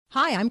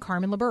Hi, I'm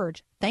Carmen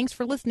LaBerge. Thanks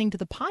for listening to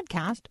the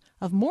podcast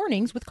of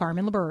Mornings with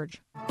Carmen LaBerge.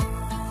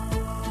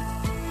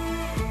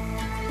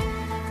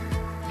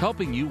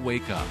 Helping you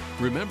wake up,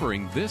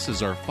 remembering this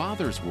is our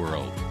Father's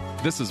world.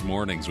 This is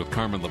Mornings with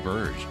Carmen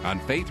LaBerge on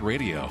Faith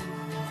Radio.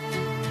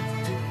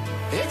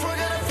 If we're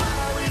gonna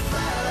fly, we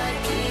fly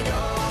like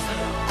eagles.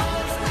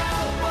 Arms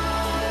out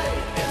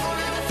wide. If we're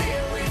gonna fear,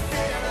 we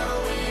fear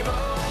no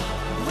evil.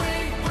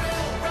 We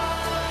will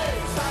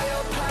rise. By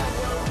your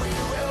power, we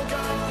will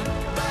go.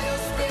 By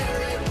your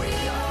spirit, we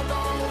are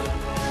bold.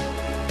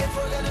 If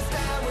we're gonna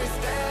stand, we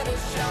stand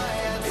as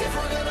giants. If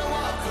we're gonna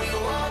walk, we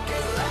walk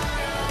as lions.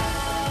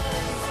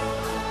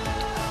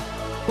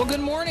 Well, good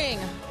morning.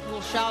 A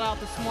little shout out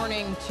this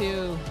morning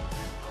to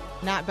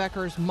Nat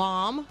Becker's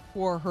mom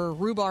for her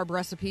rhubarb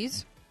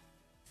recipes.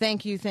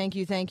 Thank you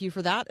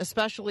for that,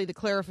 especially the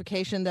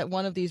clarification that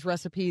one of these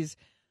recipes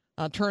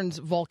turns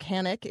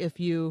volcanic if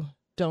you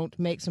don't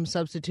make some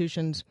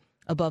substitutions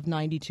above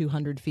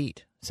 9,200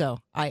 feet. So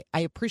I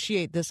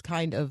appreciate this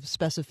kind of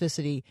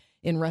specificity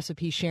in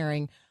recipe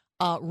sharing.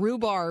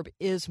 Rhubarb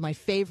is my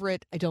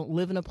favorite. I don't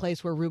live in a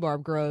place where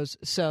rhubarb grows.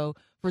 So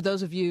for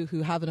those of you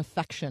who have an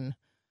affection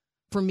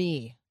for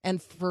me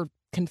and for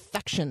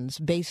confections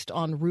based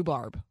on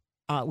rhubarb,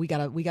 we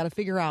gotta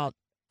figure out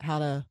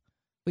a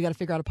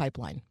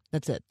pipeline.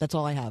 That's it. That's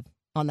all I have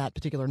on that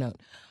particular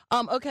note.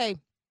 Okay.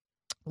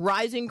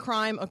 Rising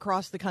crime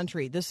across the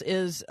country. This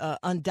is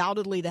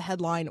undoubtedly the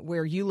headline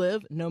where you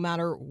live, no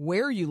matter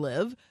where you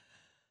live.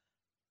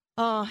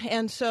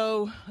 And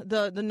so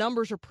the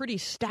numbers are pretty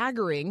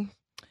staggering.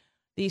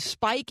 The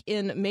spike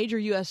in major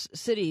U.S.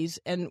 cities,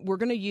 and we're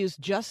going to use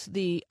just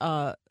the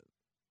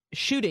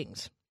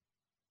shootings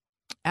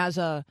as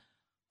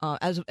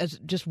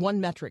just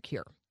one metric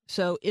here.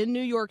 So in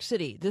New York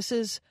City, this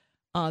is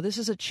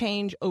a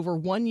change over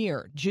 1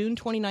 year, June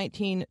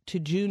 2019 to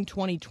June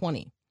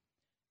 2020.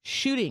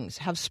 Shootings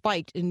have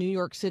spiked in New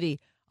York City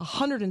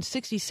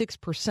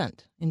 166%.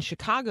 In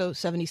Chicago,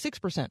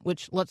 76%,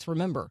 which, let's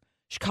remember,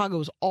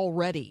 Chicago is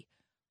already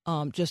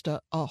just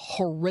a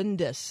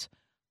horrendous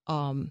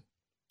a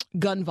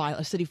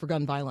city for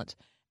gun violence.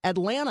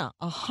 Atlanta,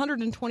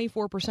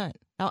 124%.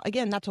 Now,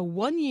 again, that's a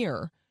 1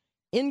 year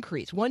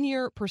increase, 1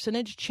 year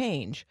percentage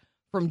change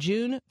from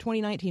June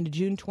 2019 to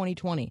June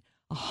 2020.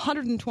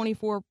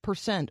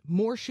 124%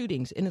 more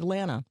shootings in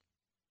Atlanta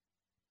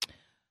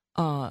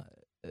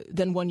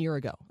than 1 year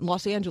ago. In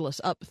Los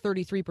Angeles, up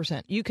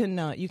 33%. You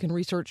can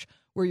research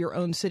where your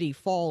own city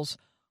falls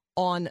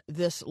on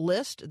this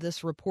list.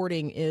 This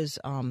reporting is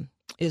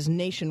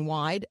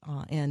nationwide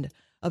and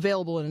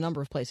available in a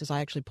number of places.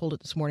 I actually pulled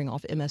it this morning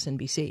off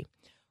MSNBC.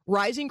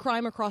 Rising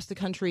crime across the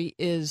country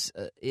is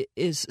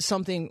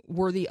something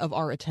worthy of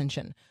our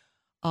attention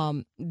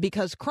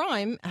because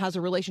crime has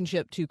a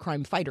relationship to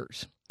crime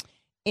fighters.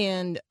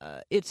 And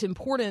it's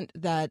important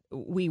that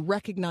we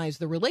recognize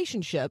the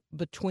relationship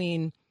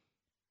between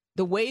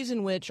the ways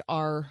in which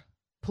our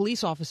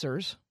police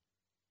officers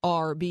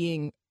are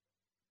being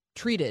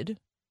treated,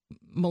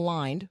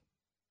 maligned,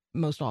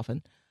 most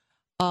often,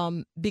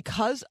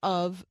 because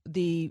of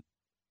the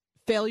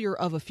failure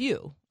of a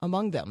few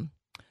among them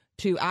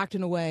to act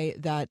in a way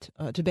that,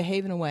 to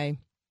behave in a way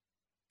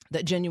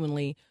that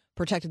genuinely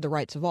protected the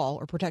rights of all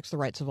or protects the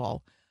rights of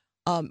all.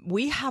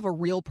 We have a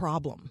real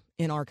problem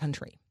in our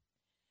country.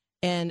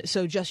 And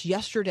so just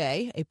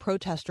yesterday, a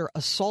protester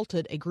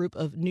assaulted a group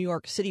of New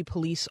York City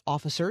police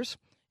officers,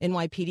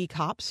 NYPD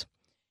cops,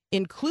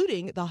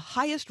 including the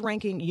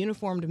highest-ranking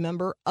uniformed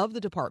member of the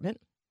department.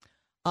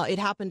 It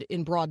happened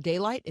in broad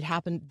daylight. It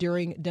happened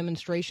during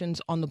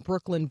demonstrations on the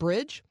Brooklyn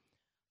Bridge.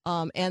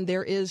 And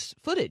there is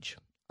footage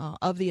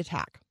of the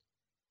attack.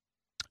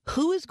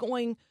 Who is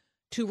going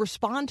to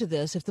respond to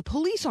this if the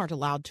police aren't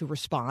allowed to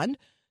respond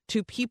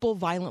to people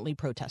violently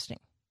protesting?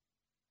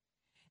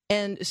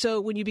 And so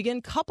when you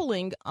begin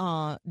coupling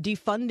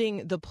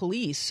defunding the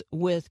police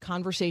with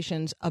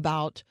conversations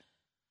about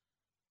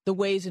the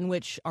ways in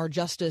which our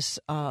justice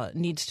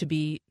needs to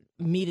be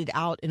meted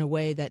out in a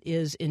way that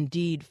is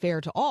indeed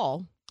fair to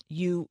all,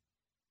 you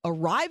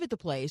arrive at the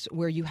place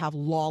where you have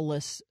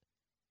lawless,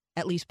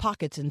 at least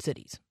pockets in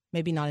cities.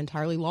 Maybe not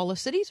entirely lawless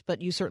cities,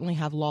 but you certainly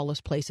have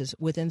lawless places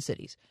within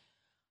cities.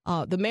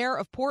 The mayor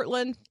of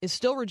Portland is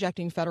still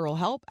rejecting federal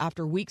help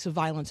after weeks of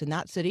violence in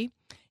that city.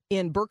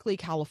 In Berkeley,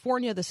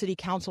 California, the city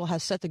council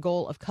has set the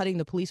goal of cutting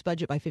the police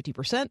budget by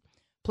 50%,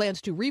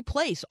 plans to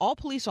replace all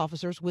police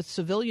officers with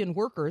civilian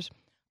workers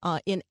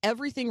in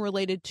everything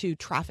related to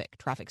traffic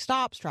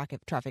stops,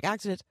 traffic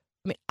accidents.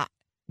 I mean,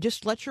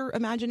 just let your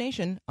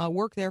imagination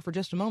work there for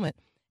just a moment,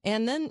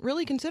 and then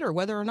really consider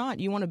whether or not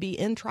you want to be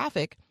in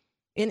traffic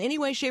in any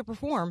way, shape, or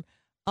form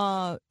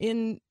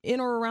in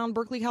or around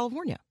Berkeley,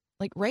 California.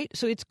 Like, right?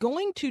 So it's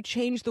going to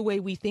change the way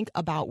we think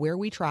about where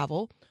we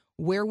travel,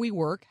 where we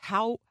work,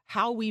 how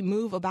we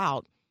move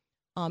about,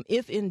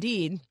 if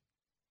indeed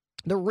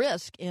the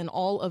risk in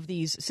all of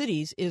these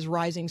cities is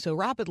rising so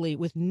rapidly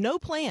with no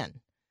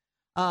plan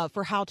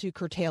for how to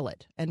curtail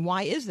it. And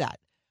why is that?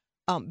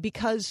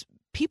 Because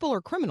people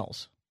are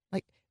criminals.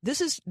 Like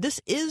this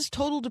is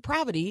total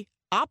depravity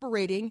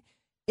operating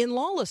in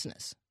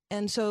lawlessness.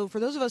 And so for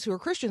those of us who are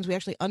Christians, we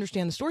actually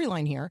understand the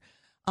storyline here.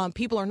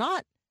 People are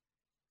not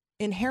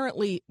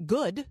inherently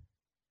good,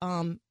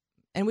 and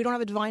we don't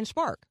have a divine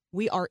spark.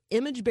 We are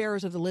image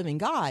bearers of the living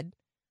God,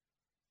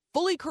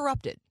 fully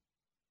corrupted,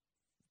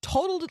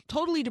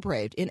 totally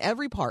depraved in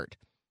every part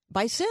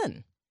by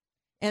sin.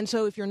 And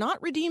so if you're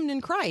not redeemed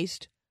in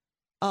Christ,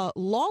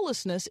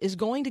 lawlessness is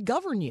going to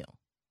govern you.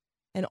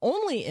 And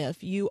only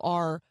if you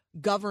are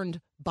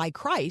governed by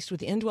Christ with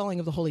the indwelling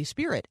of the Holy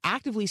Spirit,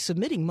 actively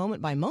submitting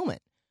moment by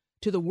moment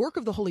to the work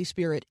of the Holy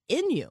Spirit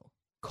in you,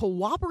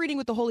 cooperating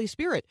with the Holy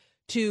Spirit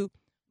to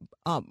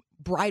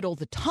bridle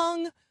the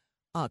tongue,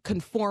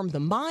 conform the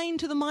mind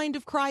to the mind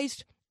of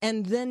Christ,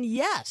 and then,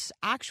 yes,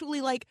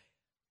 actually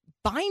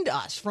bind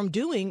us from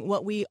doing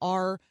what we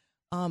are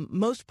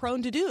most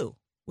prone to do,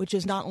 which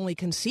is not only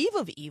conceive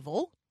of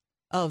evil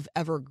of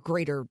ever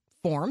greater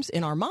forms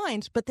in our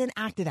minds, but then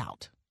act it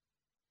out.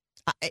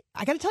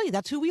 I got to tell you,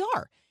 that's who we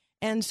are.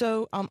 And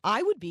so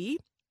I would be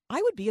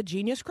a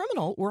genius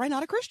criminal were I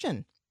not a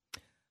Christian.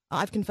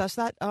 I've confessed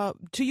that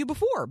to you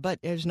before, but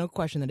there's no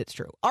question that it's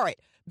true. All right.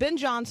 Ben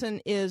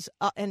Johnson is,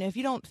 and if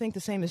you don't think the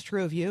same is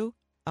true of you,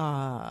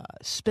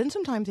 spend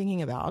some time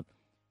thinking about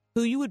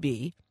who you would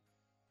be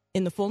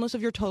in the fullness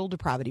of your total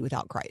depravity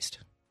without Christ.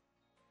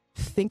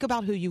 Think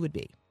about who you would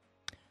be,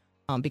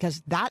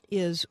 because that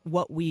is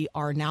what we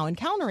are now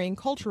encountering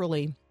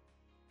culturally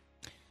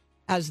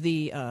as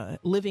the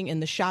living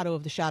in the shadow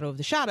of the shadow of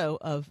the shadow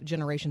of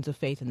generations of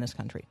faith in this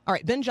country. All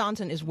right, Ben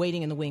Johnson is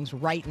waiting in the wings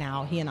right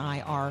now. He and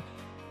I are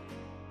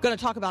going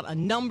to talk about a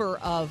number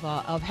of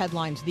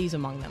headlines, these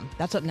among them.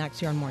 That's up next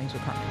here on Mornings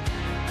with Carmen.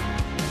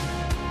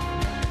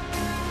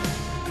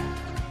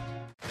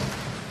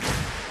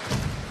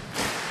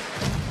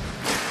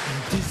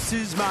 This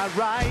is my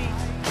right,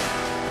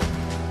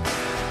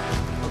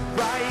 a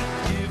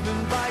right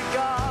given by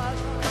God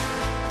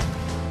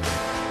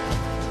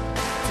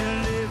to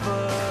live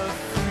a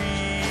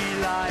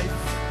free life,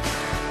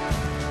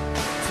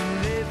 to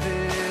live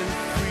in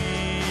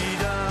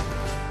freedom.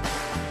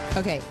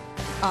 Okay,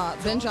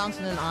 Ben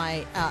Johnson and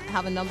I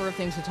have a number of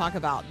things to talk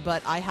about,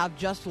 but I have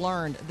just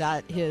learned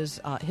that his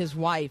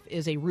wife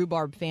is a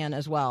rhubarb fan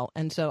as well,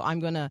 and so I'm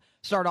going to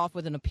start off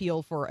with an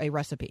appeal for a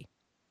recipe.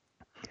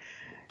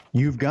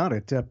 You've got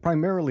it.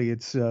 Primarily,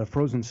 it's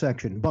frozen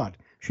section, but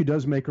she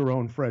does make her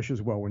own fresh as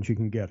well when she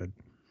can get it.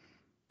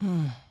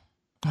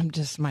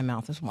 My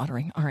mouth is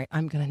watering. All right,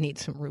 I'm going to need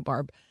some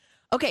rhubarb.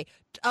 Okay,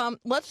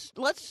 let's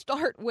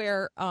start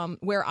where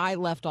I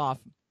left off,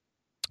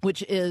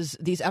 which is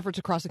these efforts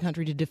across the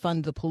country to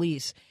defund the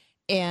police,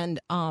 and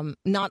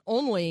not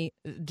only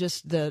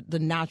just the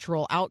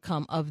natural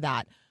outcome of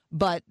that,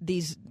 but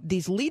these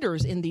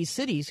leaders in these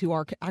cities who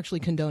are actually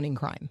condoning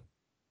crime.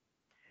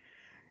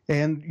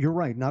 And you're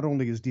right. Not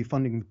only is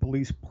defunding the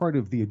police part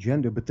of the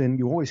agenda, but then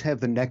you always have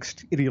the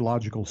next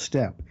ideological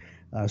step.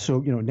 So,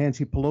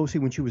 Nancy Pelosi,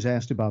 when she was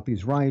asked about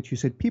these riots, she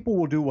said, people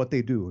will do what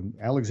they do. And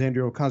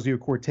Alexandria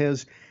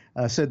Ocasio-Cortez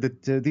said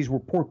that these were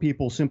poor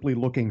people simply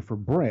looking for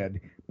bread,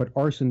 but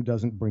arson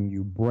doesn't bring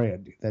you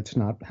bread. That's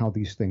not how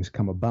these things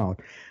come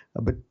about.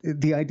 But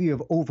the idea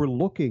of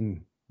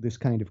overlooking this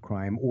kind of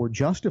crime or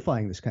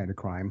justifying this kind of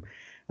crime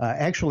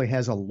actually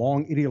has a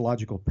long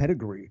ideological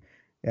pedigree.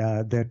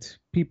 That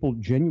people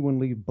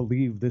genuinely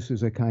believe this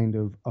is a kind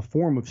of a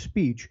form of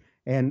speech,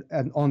 and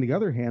on the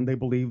other hand, they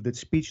believe that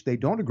speech they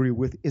don't agree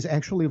with is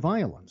actually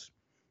violence.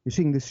 You're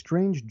seeing this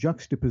strange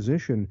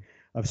juxtaposition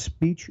of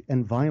speech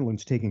and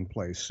violence taking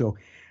place. So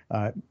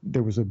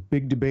there was a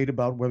big debate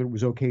about whether it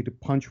was okay to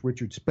punch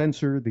Richard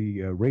Spencer, the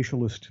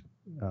racialist,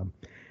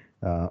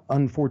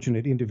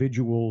 unfortunate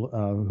individual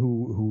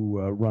who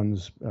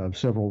runs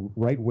several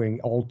right-wing,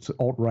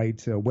 alt-right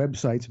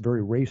websites,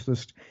 very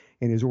racist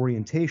in his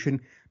orientation,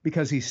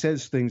 because he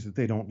says things that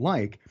they don't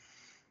like.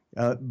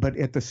 But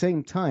at the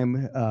same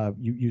time,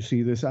 you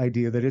see this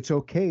idea that it's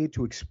okay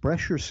to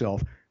express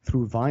yourself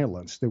through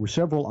violence. There were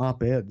several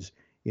op-eds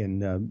in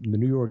the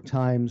New York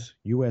Times,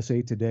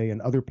 USA Today, and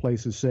other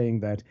places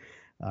saying that,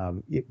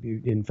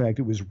 in fact,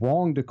 it was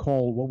wrong to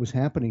call what was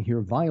happening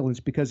here violence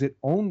because it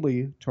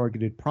only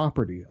targeted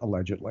property,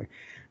 allegedly.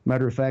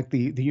 Matter of fact,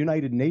 the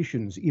United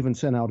Nations even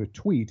sent out a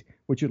tweet,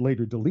 which it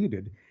later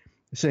deleted,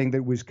 saying that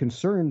it was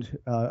concerned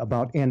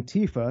about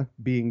Antifa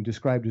being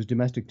described as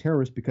domestic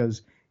terrorists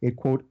because it,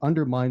 quote,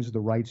 undermines the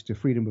rights to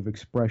freedom of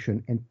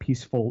expression and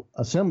peaceful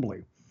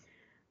assembly.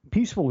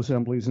 Peaceful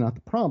assembly is not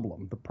the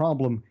problem. The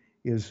problem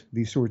is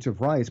these sorts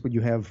of riots, but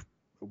you have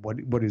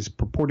what is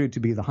purported to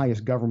be the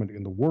highest government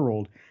in the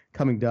world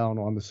coming down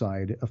on the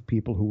side of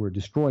people who are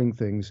destroying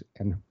things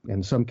and,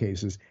 in some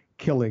cases,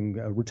 killing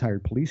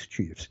retired police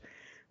chiefs.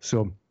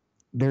 So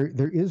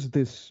there is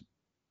this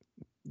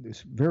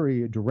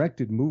very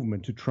directed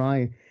movement to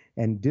try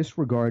and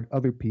disregard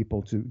other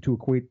people, to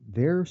equate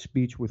their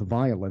speech with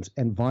violence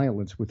and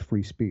violence with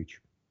free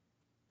speech.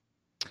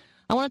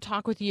 I want to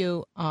talk with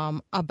you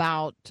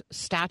about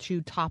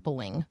statue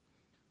toppling.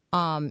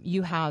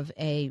 You have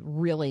a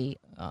really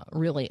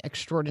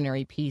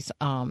extraordinary piece.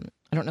 I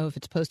don't know if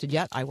it's posted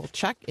yet. I will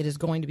check. It is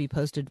going to be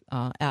posted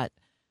at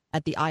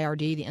at the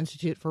IRD, the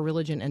Institute for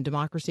Religion and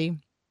Democracy.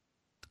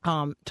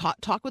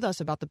 Talk with us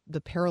about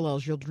the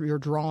parallels you're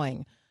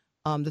drawing,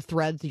 the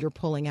threads that you're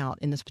pulling out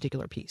in this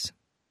particular piece.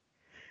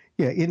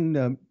 Yeah, in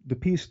the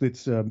piece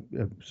that's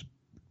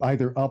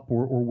either up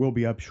or will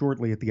be up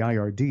shortly at the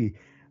IRD,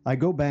 I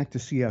go back to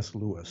C.S.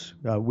 Lewis,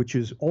 which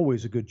is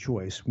always a good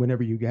choice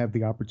whenever you have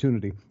the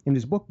opportunity. In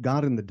his book,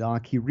 God in the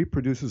Dock, he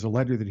reproduces a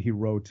letter that he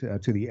wrote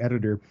to the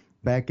editor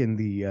back in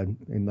the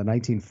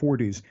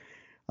 1940s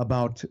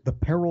about the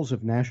perils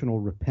of national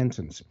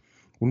repentance.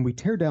 When we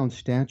tear down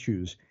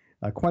statues,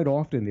 quite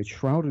often it's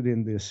shrouded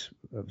in this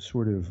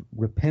sort of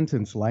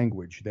repentance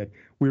language that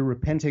we're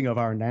repenting of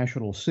our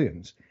national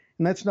sins.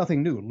 And that's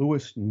nothing new.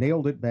 Lewis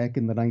nailed it back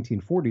in the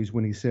 1940s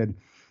when he said,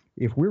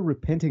 if we're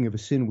repenting of a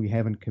sin we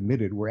haven't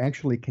committed, we're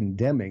actually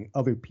condemning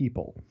other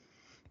people.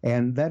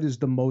 And that is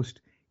the most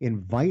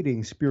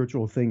inviting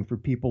spiritual thing for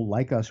people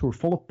like us who are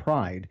full of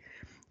pride.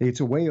 It's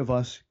a way of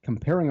us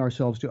comparing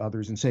ourselves to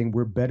others and saying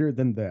we're better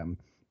than them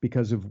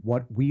because of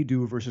what we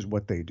do versus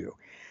what they do.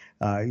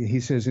 He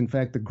says, in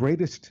fact, the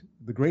greatest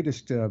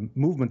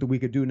movement that we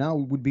could do now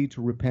would be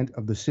to repent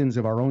of the sins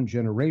of our own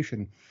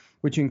generation,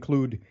 which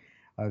include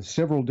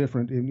several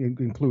different,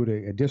 include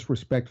a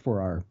disrespect for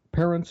our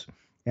parents,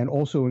 and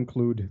also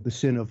include the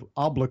sin of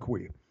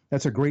obloquy.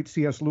 That's a great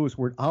C.S. Lewis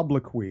word,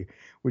 obloquy,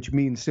 which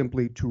means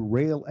simply to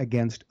rail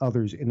against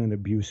others in an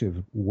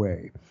abusive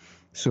way.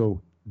 So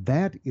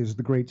that is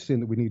the great sin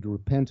that we need to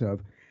repent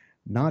of,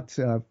 not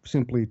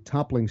simply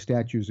toppling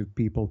statues of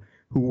people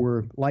who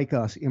were, like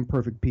us,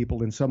 imperfect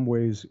people in some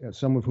ways,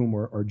 some of whom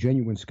are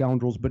genuine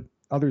scoundrels, but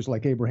others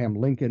like Abraham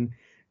Lincoln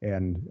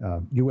and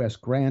U.S.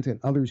 Grant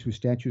and others whose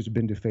statues have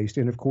been defaced.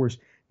 And, of course,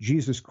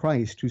 Jesus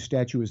Christ, whose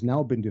statue has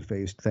now been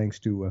defaced thanks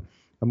to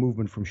a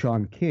movement from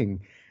Sean King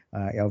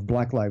of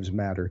Black Lives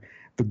Matter,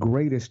 the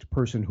greatest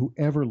person who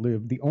ever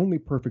lived, the only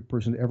perfect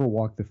person to ever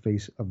walk the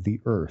face of the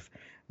earth.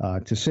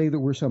 To say that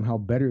we're somehow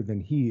better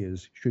than he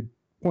is should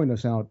point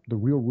us out the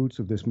real roots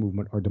of this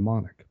movement are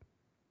demonic.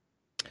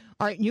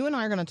 All right, you and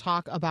I are going to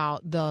talk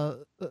about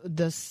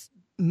this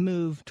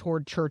move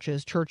toward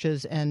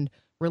churches and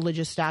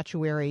religious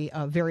statuary,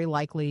 very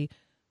likely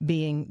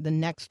being the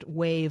next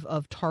wave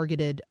of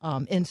targeted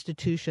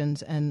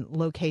institutions and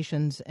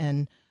locations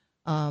and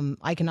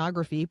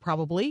iconography,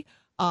 probably.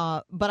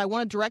 But I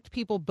want to direct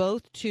people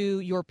both to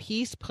your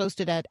piece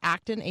posted at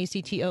Acton,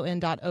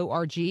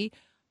 acton.org,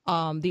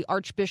 the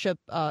Archbishop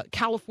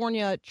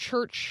California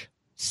Church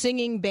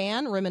Singing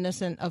Ban,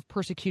 reminiscent of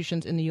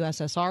persecutions in the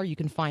USSR. You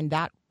can find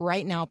that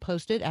right now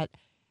posted at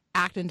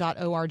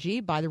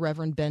acton.org by the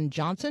Reverend Ben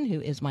Johnson,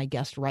 who is my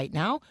guest right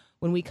now.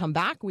 When we come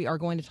back, we are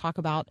going to talk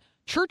about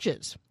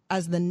churches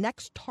as the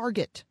next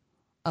target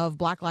of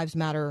Black Lives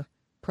Matter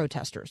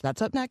protesters.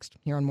 That's up next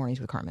here on Mornings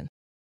with Carmen.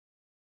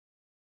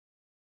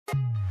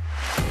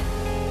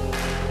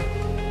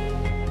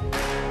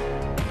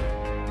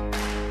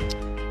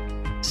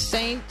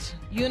 Saint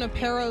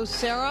Junipero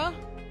Serra,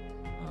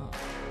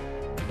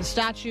 the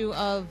statue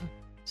of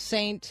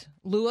Saint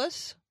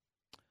Louis,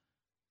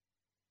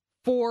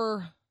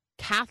 4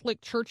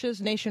 Catholic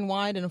churches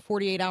nationwide in a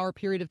 48-hour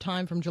period of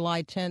time from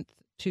July 10th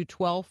to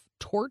 12th,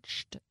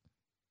 torched.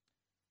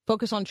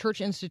 Focus on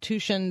church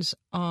institutions,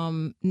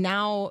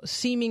 now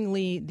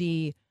seemingly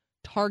the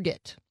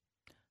target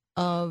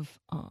of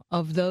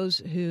those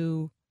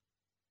who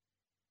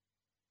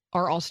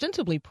are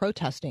ostensibly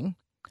protesting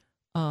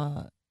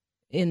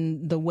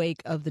in the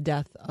wake of the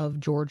death of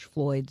George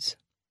Floyd's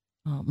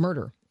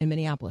murder in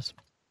Minneapolis.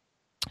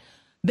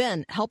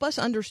 Ben, help us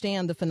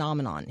understand the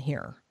phenomenon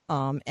here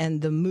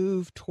and the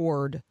move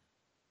toward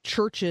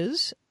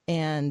churches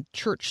and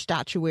church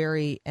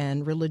statuary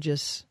and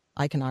religious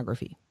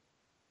iconography.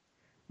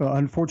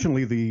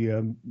 Unfortunately,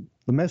 the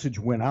message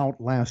went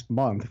out last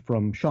month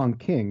from Sean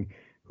King,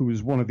 who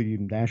is one of the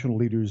national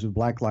leaders of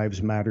Black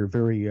Lives Matter,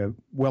 very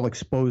well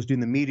exposed in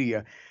the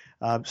media,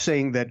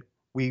 saying that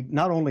we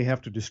not only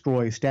have to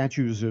destroy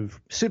statues of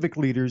civic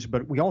leaders,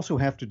 but we also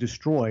have to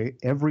destroy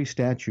every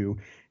statue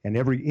and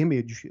every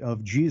image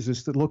of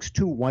Jesus that looks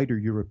too white or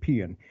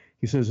European.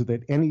 He says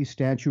that any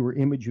statue or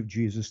image of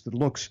Jesus that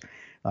looks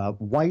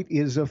white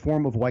is a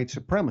form of white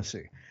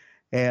supremacy.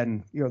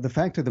 And, you know, the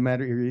fact of the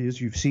matter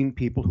is you've seen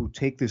people who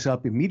take this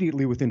up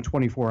immediately within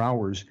 24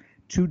 hours.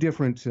 2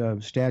 different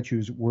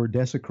statues were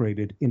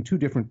desecrated in 2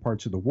 different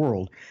parts of the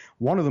world.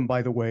 One of them,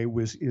 by the way,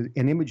 was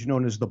an image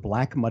known as the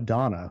Black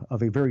Madonna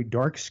of a very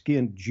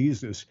dark-skinned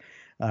Jesus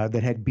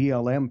that had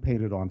BLM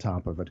painted on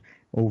top of it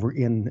over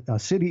in a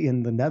city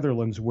in the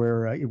Netherlands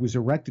where it was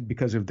erected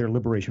because of their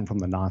liberation from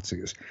the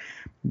Nazis.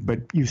 But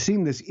you've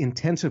seen this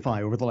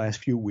intensify over the last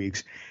few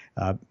weeks,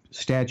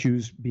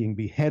 statues being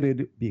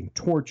beheaded, being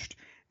torched,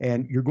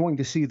 and you're going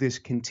to see this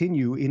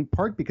continue in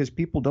part because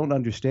people don't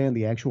understand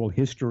the actual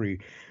history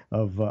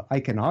of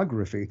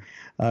iconography.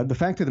 The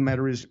fact of the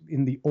matter is,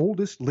 in the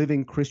oldest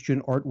living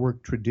Christian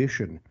artwork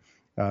tradition,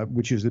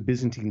 which is the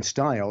Byzantine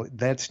style,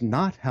 that's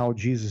not how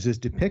Jesus is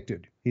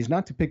depicted. He's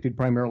not depicted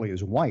primarily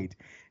as white.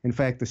 In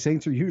fact, the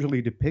saints are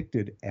usually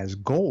depicted as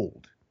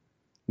gold.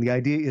 The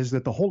idea is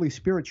that the Holy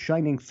Spirit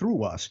shining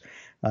through us.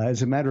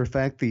 As a matter of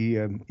fact,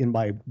 in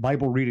my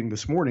Bible reading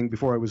this morning,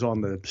 before I was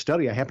on the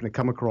study, I happened to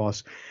come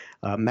across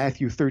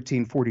Matthew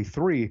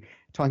 13:43,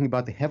 talking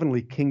about the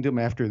heavenly kingdom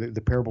after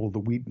the parable of the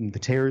wheat and the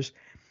tares.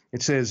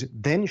 It says,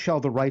 "Then shall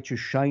the righteous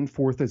shine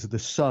forth as the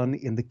sun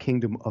in the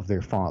kingdom of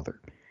their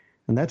Father."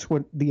 And that's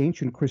what the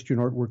ancient Christian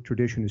artwork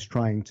tradition is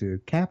trying to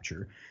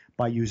capture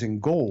by using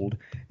gold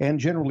and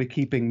generally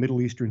keeping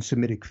Middle Eastern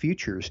Semitic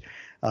features.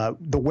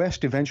 The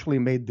West eventually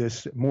made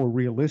this more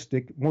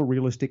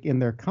realistic in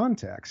their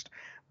context.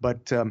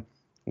 But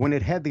when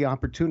it had the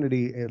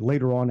opportunity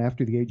later on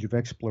after the Age of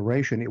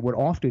Exploration, it would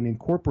often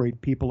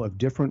incorporate people of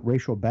different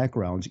racial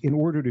backgrounds in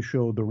order to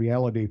show the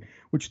reality,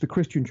 which the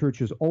Christian Church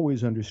has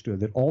always understood,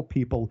 that all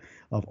people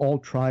of all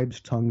tribes,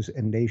 tongues,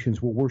 and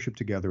nations will worship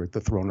together at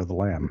the throne of the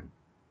Lamb.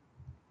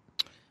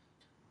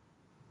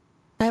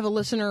 I have a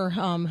listener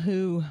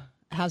who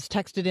has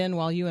texted in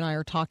while you and I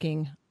are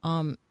talking.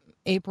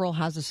 April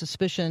has a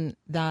suspicion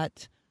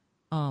that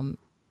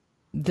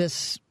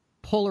this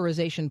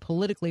polarization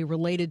politically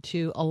related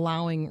to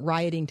allowing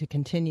rioting to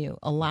continue,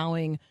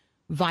 allowing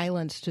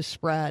violence to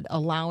spread,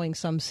 allowing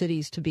some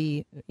cities to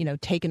be,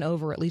 taken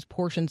over, at least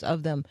portions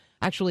of them,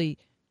 actually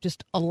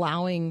just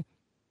allowing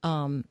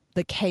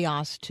the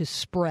chaos to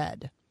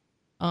spread.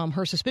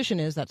 Her suspicion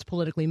is that's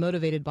politically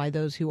motivated by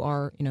those who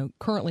are,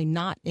 currently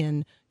not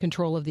in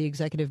control of the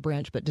executive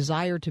branch, but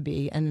desire to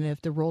be. And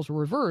if the roles were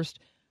reversed,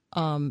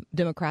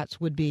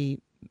 Democrats would be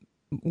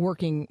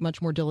working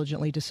much more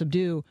diligently to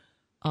subdue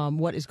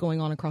what is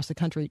going on across the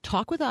country.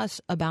 Talk with us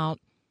about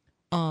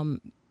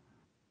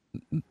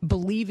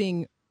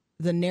believing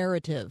the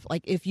narrative.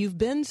 Like, if you've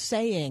been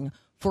saying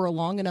for a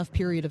long enough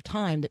period of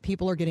time that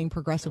people are getting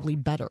progressively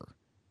better,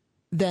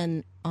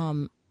 then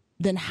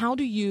how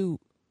do you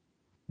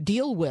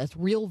deal with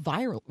real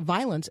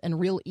violence and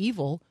real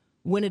evil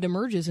when it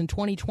emerges in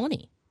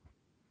 2020?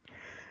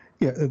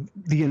 Yeah,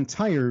 the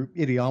entire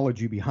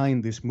ideology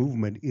behind this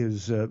movement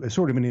is a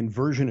sort of an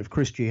inversion of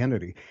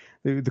Christianity.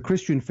 The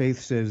Christian faith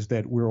says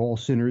that we're all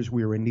sinners.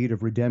 We are in need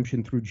of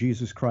redemption through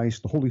Jesus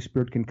Christ. The Holy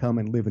Spirit can come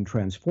and live and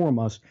transform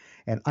us,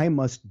 and I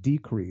must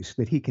decrease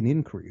that he can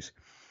increase.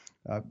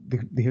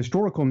 The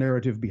historical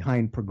narrative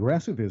behind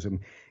progressivism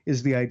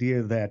is the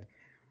idea that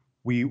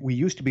we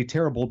used to be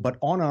terrible, but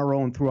on our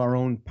own, through our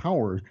own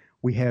power,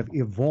 we have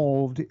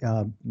evolved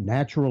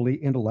naturally,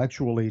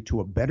 intellectually,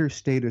 to a better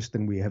status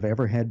than we have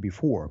ever had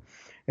before.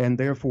 And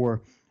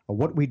therefore,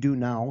 what we do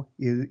now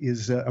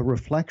is a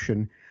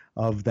reflection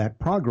of that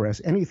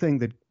progress. Anything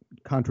that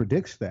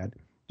contradicts that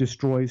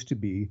deserves to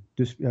be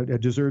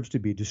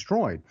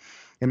destroyed.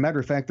 As a matter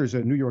of fact, there's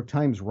a New York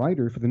Times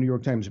writer for the New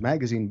York Times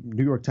Magazine,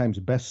 New York Times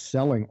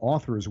best-selling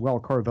author as well,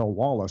 Carvel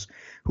Wallace,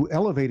 who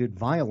elevated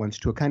violence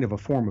to a kind of a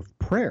form of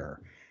prayer.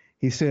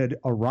 He said,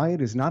 "A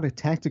riot is not a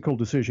tactical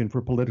decision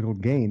for political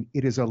gain.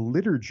 It is a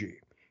liturgy.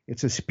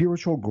 It's a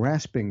spiritual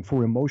grasping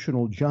for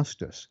emotional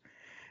justice."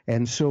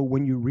 And so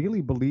when you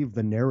really believe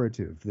the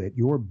narrative that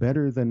you're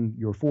better than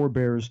your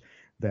forebears,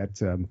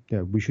 that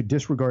we should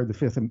disregard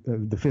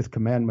the fifth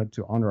commandment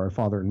to honor our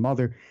father and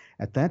mother,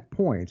 at that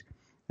point,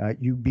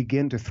 you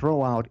begin to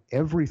throw out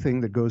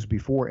everything that goes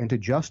before and to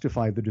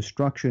justify the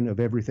destruction of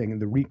everything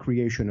and the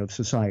recreation of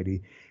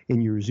society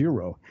in year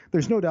zero.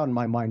 There's no doubt in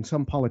my mind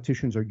some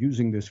politicians are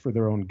using this for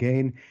their own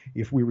gain.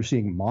 If we were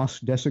seeing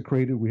mosques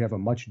desecrated, we'd have a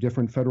much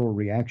different federal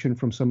reaction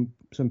from some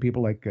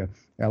people like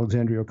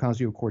Alexandria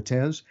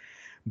Ocasio-Cortez.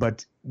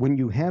 But when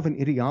you have an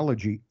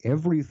ideology,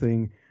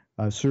 everything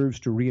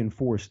serves to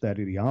reinforce that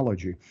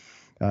ideology.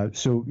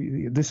 So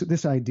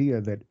this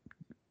idea that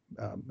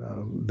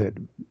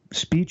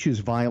speech is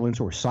violence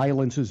or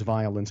silence is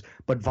violence,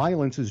 but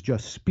violence is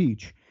just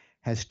speech,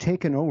 has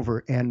taken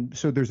over. And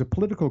so there's a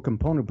political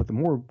component, but the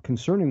more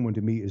concerning one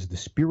to me is the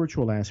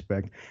spiritual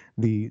aspect,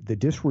 the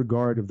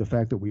disregard of the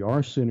fact that we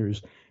are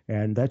sinners,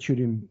 and that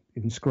should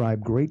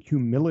inscribe great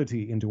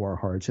humility into our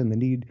hearts and the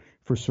need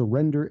for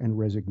surrender and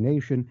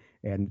resignation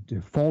and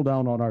to fall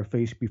down on our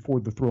face before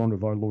the throne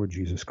of our Lord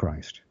Jesus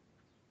Christ.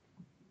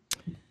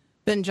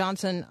 Ben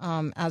Johnson,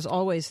 as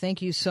always,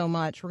 thank you so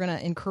much. We're going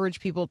to encourage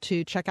people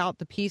to check out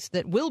the piece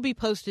that will be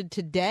posted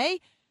today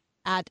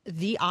at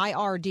the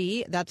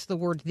IRD. That's the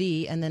word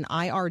 "the" and then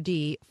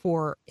IRD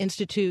for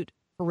Institute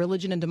for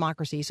Religion and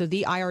Democracy. So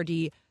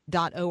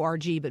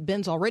theIRD.org. But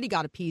Ben's already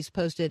got a piece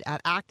posted at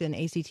Acton,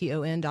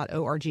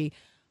 ACTON.org.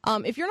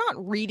 If you're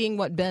not reading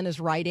what Ben is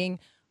writing,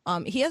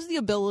 he has the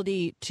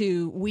ability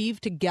to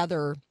weave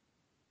together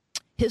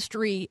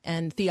history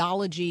and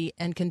theology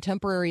and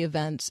contemporary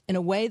events in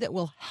a way that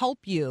will help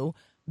you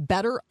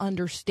better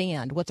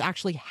understand what's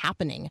actually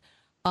happening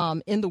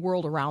in the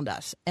world around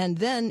us. And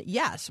then,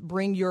 yes,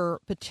 bring your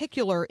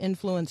particular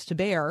influence to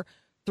bear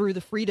through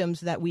the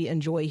freedoms that we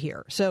enjoy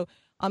here. So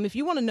if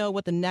you want to know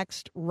what the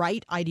next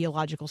right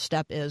ideological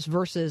step is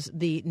versus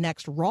the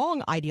next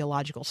wrong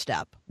ideological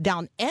step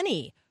down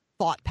any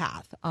thought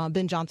path,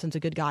 Ben Johnson's a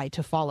good guy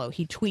to follow.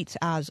 He tweets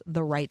as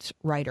The Rights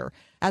Writer.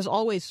 As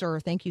always, sir,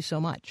 thank you so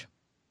much.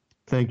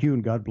 Thank you,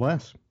 and God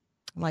bless.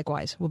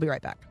 Likewise. We'll be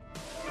right back.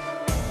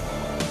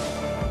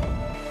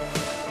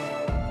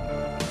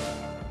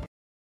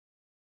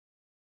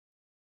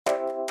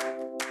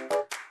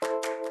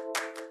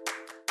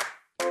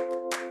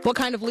 What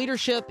kind of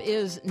leadership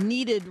is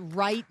needed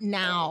right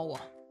now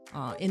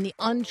in the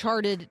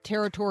uncharted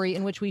territory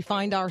in which we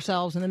find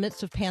ourselves in the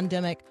midst of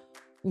pandemic?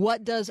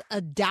 What does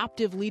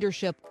adaptive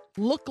leadership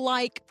look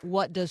like?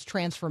 What does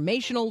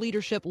transformational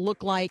leadership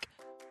look like?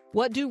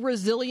 What do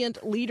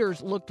resilient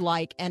leaders look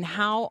like, and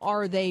how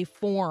are they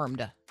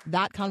formed?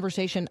 That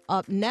conversation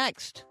up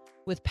next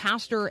with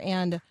pastor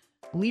and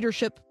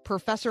leadership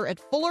professor at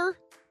Fuller,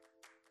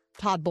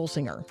 Todd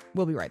Bolsinger.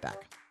 We'll be right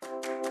back.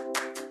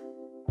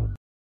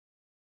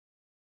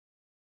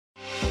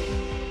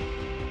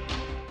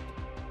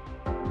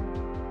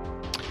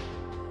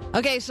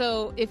 Okay,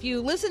 so if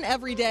you listen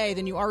every day,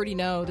 then you already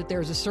know that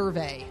there's a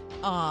survey,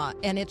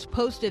 and it's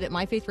posted at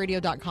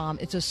myfaithradio.com.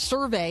 It's a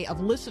survey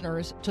of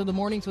listeners to the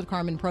Mornings with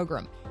Carmen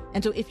program.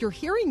 And so if you're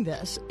hearing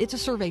this, it's a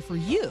survey for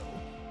you.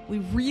 We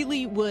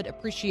really would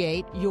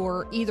appreciate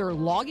your either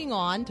logging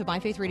on to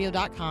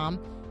myfaithradio.com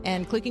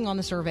and clicking on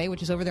the survey,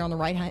 which is over there on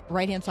the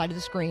right-hand side of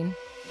the screen,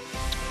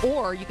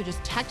 or you could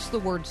just text the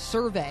word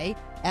survey,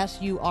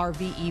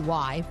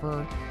 S-U-R-V-E-Y,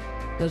 for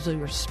those of you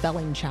who are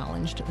spelling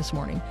challenged this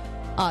morning.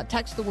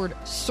 Text the word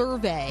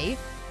survey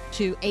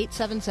to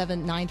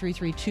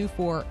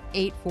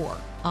 877-933-2484.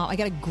 I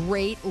got a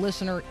great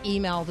listener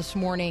email this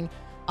morning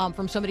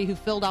from somebody who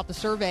filled out the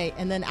survey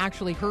and then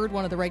actually heard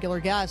one of the regular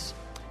guests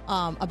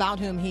about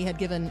whom he had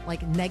given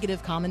like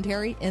negative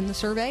commentary in the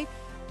survey.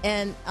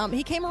 And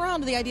he came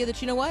around to the idea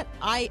that, you know what,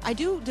 I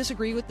do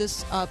disagree with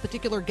this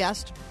particular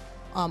guest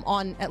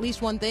on at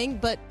least one thing,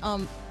 but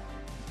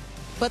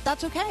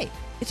that's okay.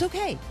 It's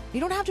okay. You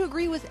don't have to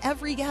agree with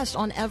every guest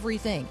on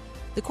everything.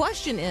 The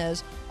question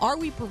is, are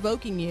we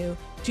provoking you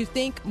to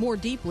think more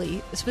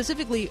deeply,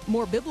 specifically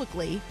more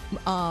biblically,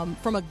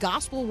 from a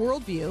gospel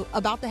worldview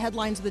about the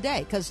headlines of the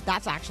day? Because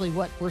that's actually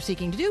what we're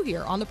seeking to do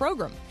here on the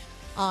program.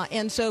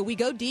 And so we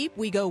go deep,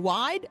 we go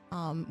wide,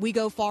 we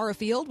go far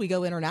afield, we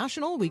go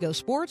international, we go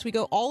sports, we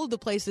go all of the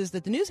places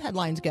that the news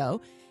headlines go,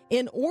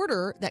 in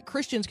order that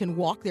Christians can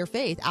walk their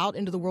faith out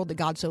into the world that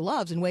God so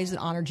loves in ways that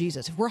honor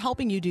Jesus. If we're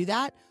helping you do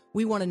that,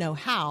 we want to know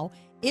how.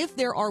 If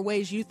there are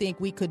ways you think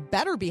we could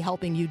better be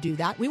helping you do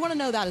that, we want to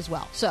know that as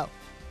well. So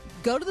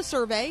go to the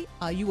survey.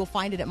 You will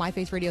find it at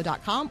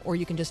myfaithradio.com, or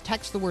you can just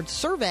text the word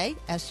survey,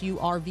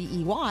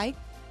 S-U-R-V-E-Y,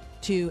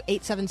 to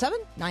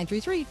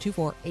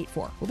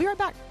 877-933-2484. We'll be right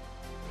back.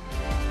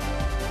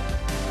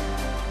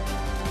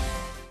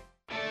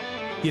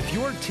 If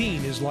your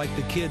teen is like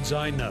the kids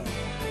I know,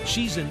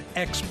 she's an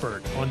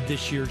expert on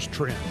this year's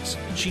trends.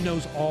 She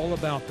knows all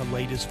about the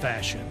latest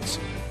fashions.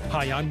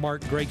 Hi, I'm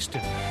Mark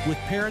Gregston with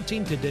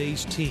Parenting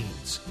Today's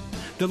Teens.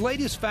 The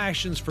latest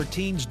fashions for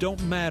teens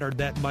don't matter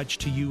that much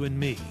to you and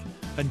me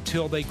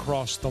until they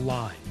cross the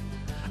line.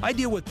 I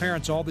deal with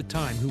parents all the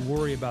time who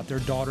worry about their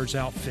daughters'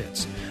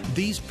 outfits.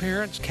 These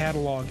parents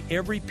catalog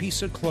every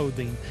piece of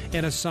clothing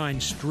and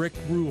assign strict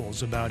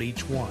rules about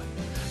each one.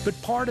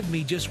 But part of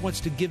me just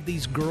wants to give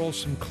these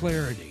girls some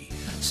clarity.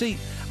 See,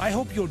 I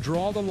hope you'll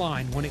draw the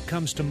line when it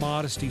comes to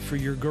modesty for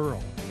your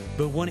girl.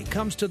 But when it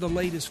comes to the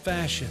latest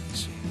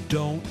fashions,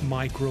 don't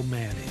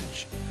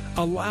micromanage.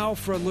 Allow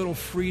for a little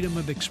freedom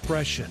of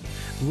expression.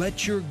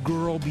 Let your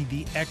girl be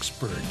the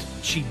expert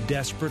she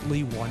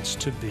desperately wants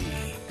to be.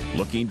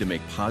 Looking to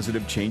make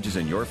positive changes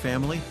in your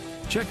family?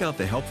 Check out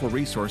the helpful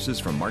resources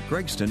from Mark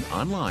Gregston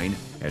online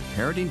at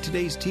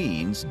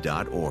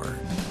parentingtodaysteens.org.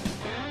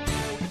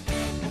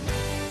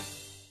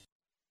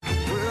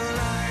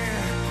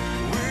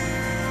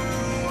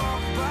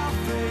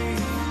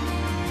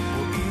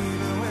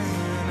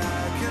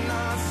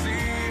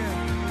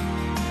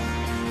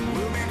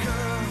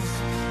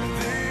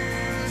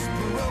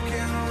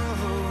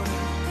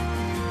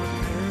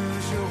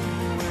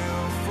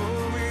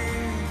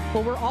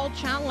 Well, we're all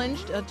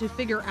challenged to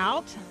figure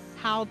out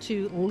how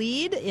to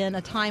lead in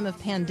a time of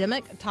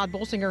pandemic. Todd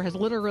Bolsinger has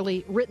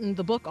literally written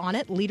the book on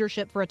it,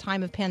 Leadership for a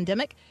Time of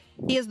Pandemic.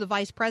 He is the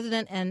Vice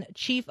President and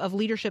Chief of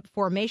Leadership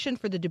Formation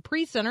for the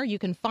Dupree Center. You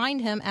can find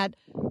him at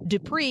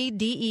Dupree,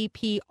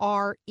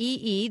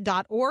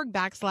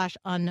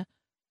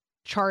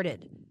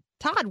 DEPREE.org/uncharted.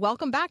 Todd,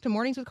 welcome back to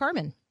Mornings with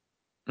Carmen.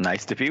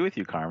 Nice to be with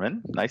you,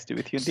 Carmen. Nice to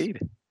be with you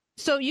indeed.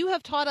 So you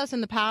have taught us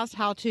in the past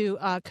how to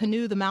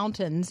canoe the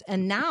mountains,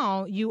 and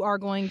now you are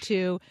going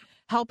to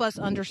help us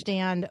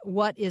understand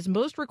what is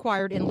most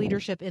required in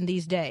leadership in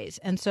these days.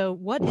 And so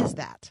what is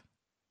that?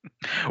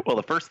 Well,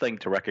 the first thing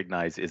to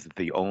recognize is that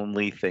the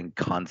only thing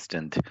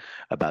constant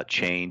about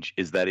change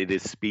is that it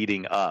is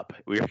speeding up.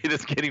 It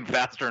is getting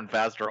faster and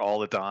faster all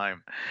the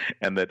time.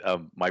 And that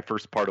my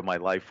first part of my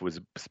life was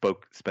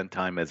spent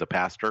time as a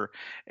pastor,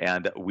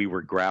 and we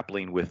were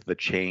grappling with the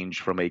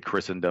change from a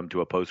Christendom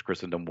to a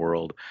post-Christendom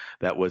world.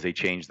 That was a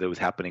change that was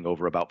happening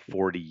over about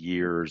 40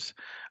 years.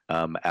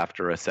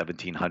 After a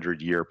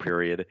 1700-year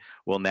period.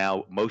 Well,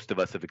 now most of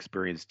us have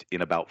experienced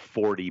in about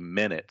 40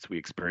 minutes, we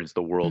experienced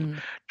the world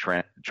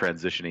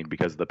transitioning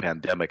because of the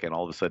pandemic, and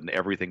all of a sudden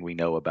everything we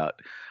know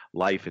about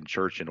life in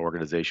church and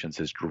organizations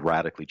has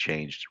radically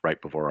changed right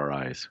before our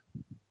eyes.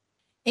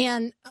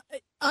 And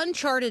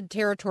uncharted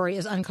territory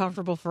is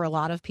uncomfortable for a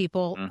lot of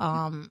people.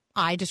 Mm-hmm.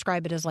 I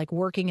describe it as like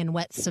working in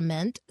wet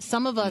cement.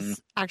 Some of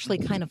us actually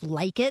kind of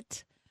like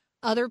it.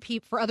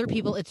 For other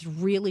people, it's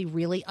really,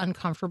 really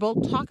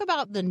uncomfortable. Talk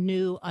about the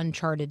new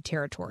uncharted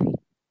territory.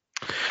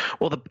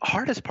 Well, the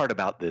hardest part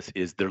about this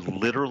is there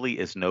literally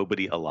is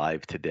nobody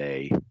alive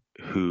today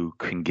who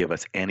can give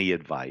us any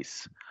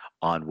advice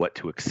on what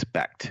to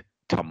expect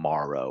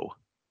tomorrow.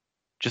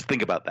 Just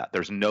think about that.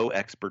 There's no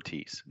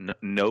expertise.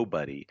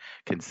 Nobody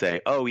can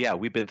say, oh, yeah,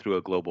 we've been through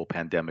a global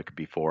pandemic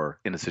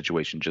before in a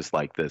situation just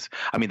like this.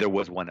 I mean, there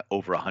was one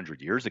over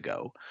 100 years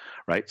ago,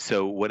 right?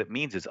 So what it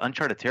means is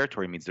uncharted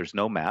territory means there's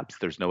no maps,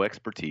 there's no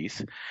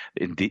expertise.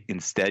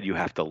 Instead, you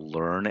have to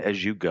learn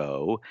as you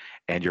go,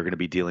 and you're going to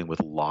be dealing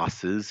with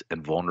losses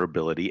and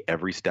vulnerability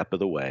every step of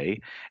the way.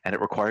 And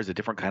it requires a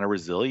different kind of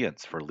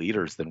resilience for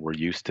leaders than we're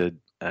used to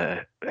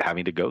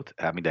having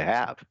to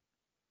have.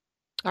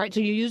 All right,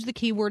 so you use the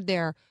key word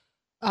there,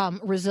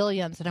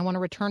 resilience, and I want to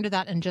return to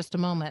that in just a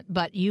moment.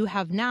 But you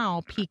have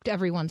now piqued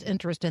everyone's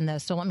interest in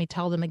this, so let me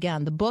tell them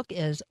again. The book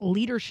is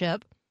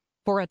Leadership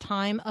for a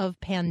Time of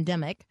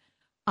Pandemic,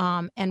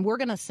 and we're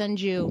going to send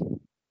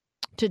you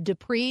to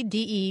Depree,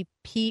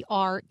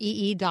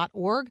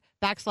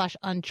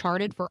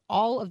 DEPREE.org/uncharted for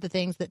all of the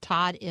things that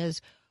Todd is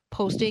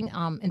posting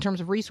in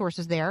terms of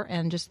resources there,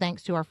 and just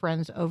thanks to our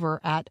friends over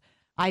at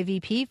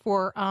IVP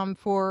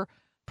for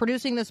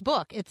producing this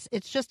book.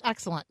 It's just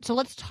excellent. So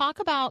let's talk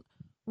about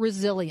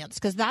resilience,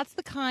 because that's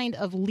the kind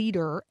of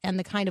leader and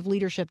the kind of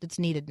leadership that's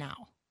needed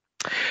now.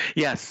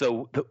 Yeah,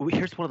 so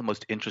here's one of the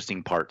most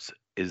interesting parts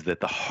is that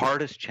the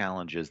hardest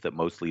challenges that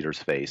most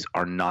leaders face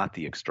are not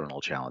the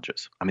external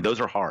challenges. I mean, those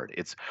are hard.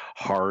 It's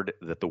hard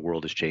that the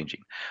world is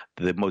changing.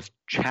 The most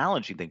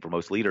challenging thing for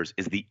most leaders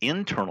is the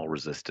internal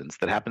resistance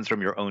that happens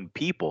from your own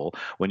people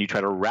when you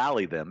try to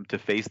rally them to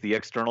face the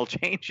external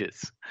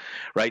changes,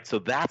 right? So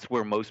that's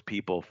where most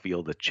people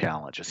feel the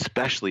challenge,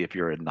 especially if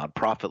you're a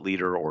nonprofit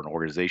leader or an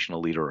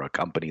organizational leader or a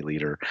company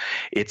leader.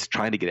 It's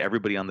trying to get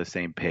everybody on the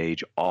same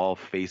page, all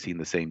facing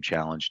the same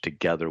challenge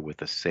together with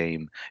the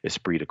same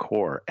esprit de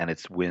corps. And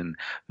it's when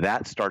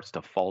that starts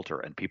to falter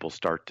and people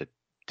start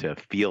to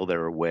feel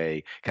their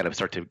way, kind of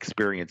start to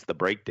experience the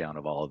breakdown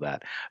of all of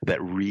that,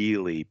 that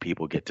really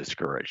people get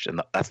discouraged.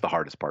 And that's the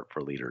hardest part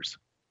for leaders.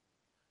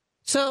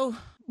 So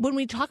when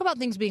we talk about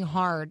things being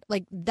hard,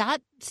 like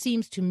that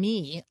seems to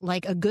me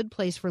like a good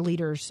place for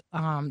leaders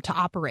to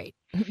operate.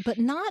 But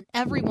not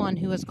everyone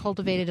who has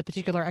cultivated a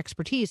particular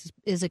expertise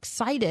is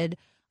excited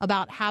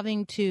about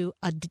having to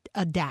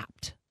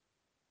adapt.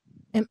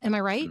 Am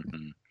I right?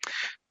 Mm-hmm.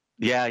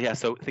 Yeah.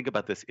 So think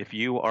about this. If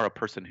you are a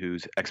person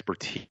whose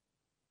expertise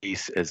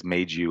has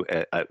made you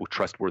a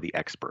trustworthy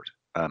expert,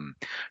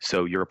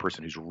 so you're a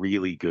person who's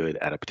really good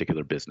at a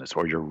particular business,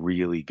 or you're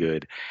really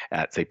good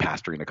at, say,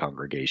 pastoring a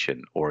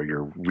congregation, or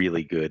you're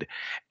really good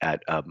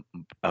at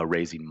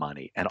raising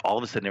money, and all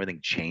of a sudden everything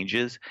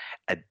changes.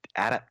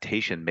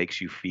 Adaptation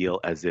makes you feel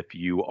as if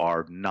you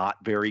are not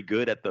very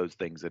good at those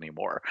things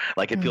anymore.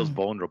 Like it feels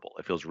vulnerable,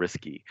 it feels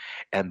risky.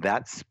 And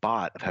that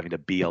spot of having to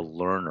be a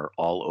learner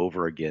all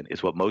over again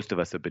is what most of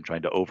us have been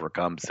trying to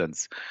overcome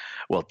since,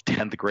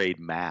 10th grade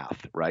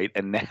math, right?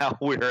 And now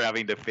we're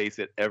having to face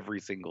it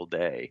every single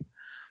day.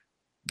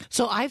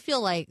 So I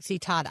feel like, see,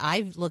 Todd,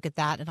 I look at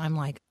that and I'm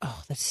like,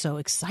 oh, that's so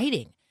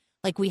exciting.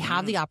 Like we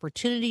have the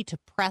opportunity to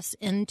press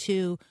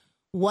into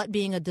what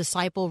being a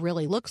disciple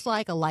really looks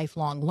like, a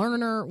lifelong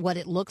learner, what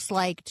it looks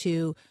like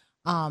to,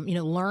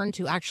 learn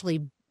to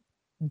actually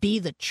be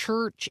the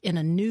church in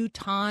a new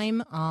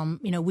time.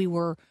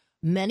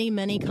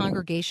 Many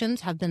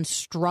congregations have been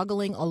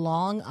struggling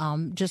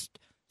along, just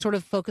sort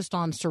of focused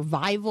on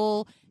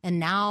survival. And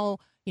now,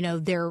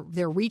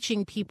 they're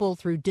reaching people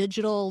through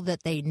digital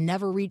that they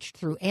never reached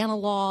through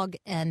analog.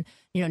 And,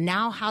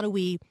 now how do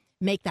we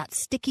make that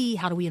sticky?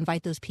 How do we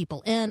invite those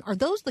people in? Are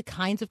those the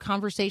kinds of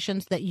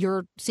conversations that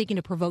you're seeking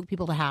to provoke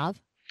people to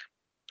have?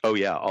 Oh,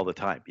 yeah, all the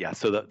time. Yeah.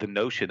 So the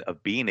notion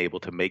of being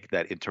able to make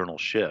that internal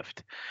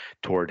shift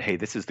toward, hey,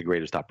 this is the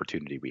greatest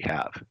opportunity we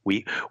have.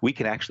 We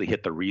can actually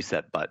hit the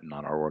reset button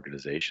on our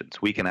organizations.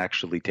 We can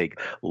actually take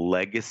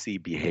legacy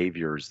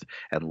behaviors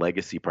and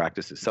legacy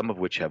practices, some of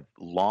which have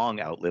long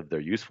outlived their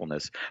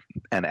usefulness,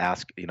 and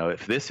ask,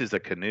 if this is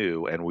a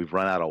canoe and we've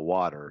run out of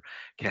water,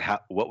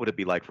 what would it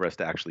be like for us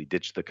to actually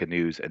ditch the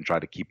canoes and try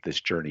to keep this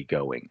journey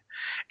going?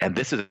 And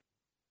this is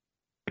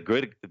a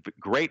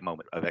great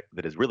moment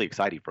that is really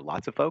exciting for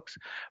lots of folks,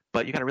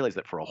 but you got to realize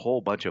that for a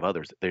whole bunch of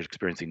others, they're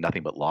experiencing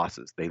nothing but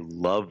losses. They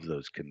love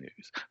those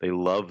canoes. They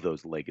love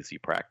those legacy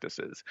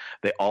practices.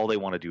 All they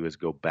want to do is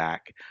go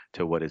back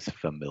to what is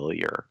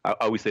familiar. I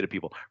always say to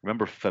people,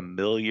 remember,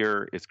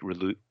 familiar is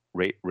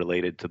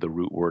related to the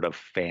root word of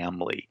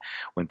family.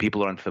 When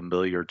people are on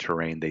familiar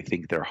terrain, they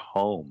think they're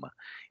home,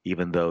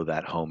 even though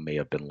that home may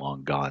have been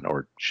long gone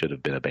or should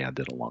have been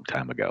abandoned a long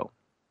time ago.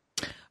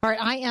 All right,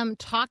 I am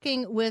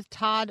talking with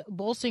Todd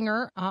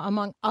Bolsinger,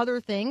 among other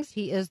things.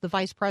 He is the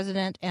Vice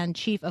President and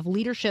Chief of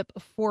Leadership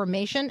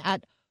Formation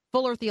at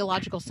Fuller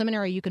Theological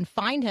Seminary. You can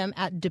find him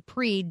at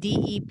Depree,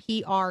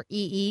 DEPREE.org.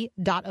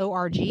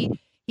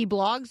 He He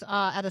blogs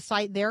at a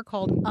site there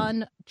called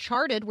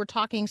Uncharted. We're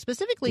talking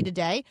specifically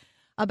today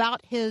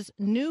about his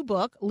new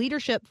book,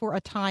 Leadership for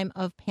a Time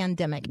of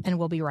Pandemic, and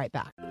we'll be right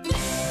back.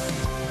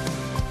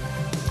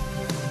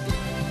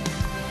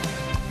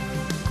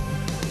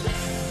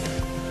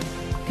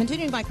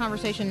 Continuing my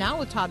conversation now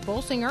with Todd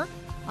Bolsinger,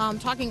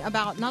 talking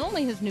about not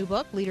only his new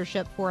book,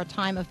 Leadership for a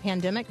Time of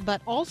Pandemic,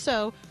 but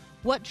also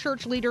what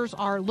church leaders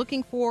are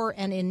looking for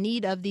and in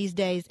need of these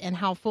days, and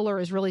how Fuller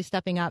is really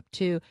stepping up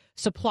to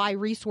supply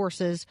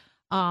resources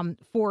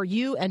for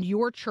you and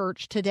your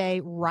church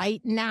today,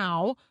 right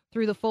now,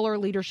 through the Fuller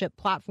Leadership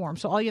Platform.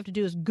 So all you have to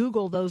do is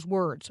Google those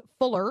words,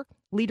 Fuller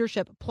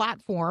Leadership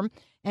Platform,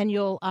 and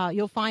you'll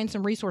find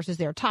some resources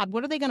there. Todd,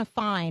 what are they going to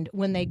find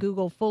when they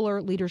Google Fuller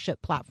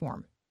Leadership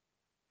Platform?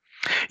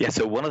 Yeah,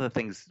 so one of the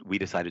things we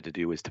decided to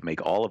do is to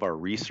make all of our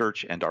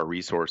research and our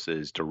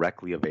resources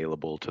directly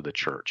available to the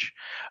church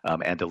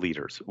and to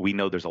leaders. We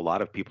know there's a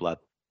lot of people out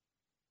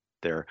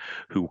there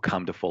who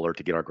come to Fuller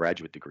to get our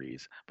graduate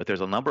degrees, but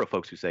there's a number of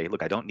folks who say,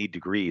 look, I don't need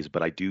degrees,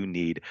 but I do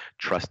need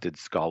trusted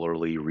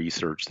scholarly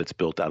research that's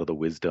built out of the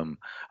wisdom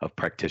of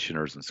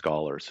practitioners and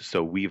scholars.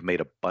 So we've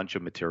made a bunch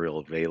of material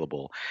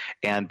available,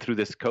 and through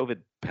this COVID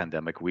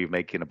pandemic, we've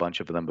making a bunch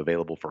of them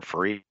available for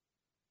free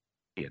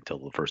until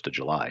the 1st of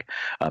July.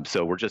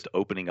 So we're just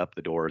opening up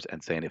the doors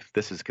and saying, if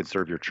this can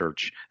serve your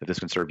church, if this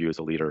can serve you as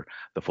a leader,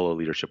 the Fuller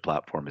Leadership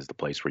Platform is the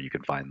place where you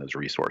can find those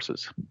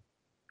resources.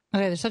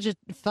 Okay, there's such a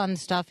fun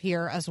stuff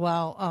here as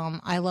well.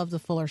 I love the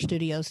Fuller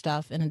Studio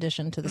stuff in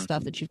addition to the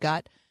stuff that you've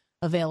got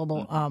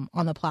available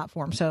on the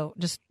platform. So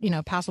just,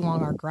 pass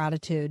along our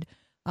gratitude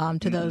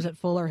to those at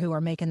Fuller who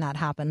are making that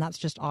happen. That's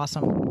just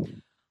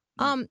awesome.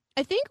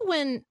 I think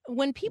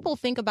when people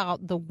think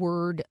about the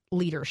word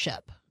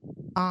leadership,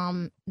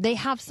 they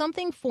have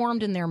something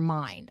formed in their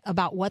mind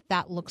about what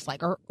that looks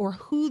like, or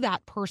who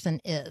that person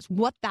is,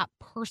 what that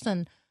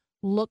person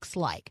looks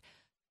like.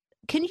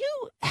 Can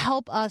you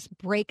help us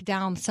break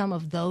down some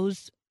of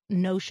those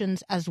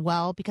notions as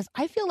well? Because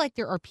I feel like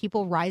there are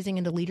people rising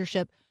into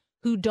leadership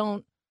who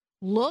don't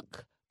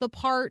look the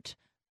part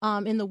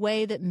in the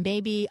way that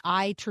maybe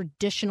I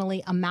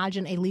traditionally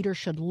imagine a leader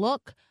should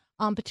look,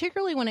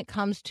 particularly when it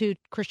comes to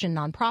Christian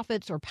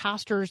nonprofits or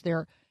pastors.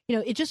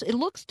 It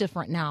looks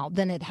different now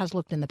than it has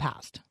looked in the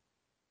past.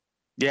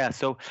 Yeah,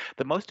 so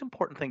the most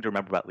important thing to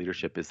remember about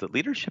leadership is that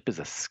leadership is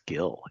a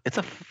skill. It's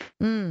a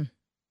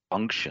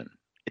function.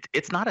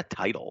 It's not a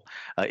title.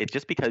 It's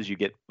just because you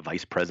get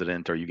vice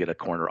president or you get a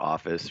corner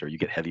office or you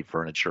get heavy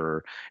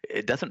furniture,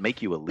 it doesn't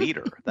make you a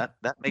leader. That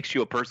makes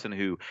you a person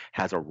who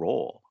has a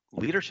role.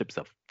 Leadership's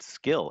a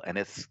skill, and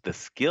it's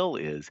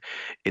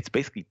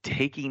basically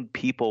taking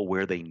people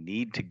where they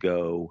need to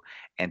go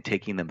and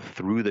taking them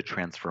through the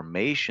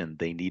transformation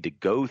they need to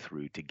go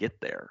through to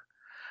get there.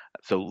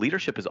 So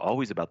leadership is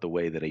always about the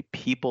way that a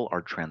people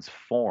are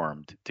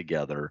transformed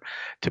together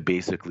to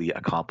basically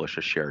accomplish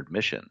a shared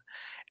mission.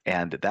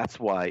 And that's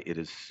why it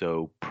is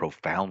so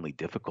profoundly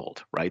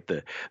difficult, right?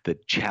 The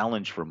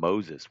challenge for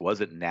Moses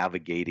wasn't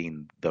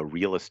navigating the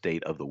real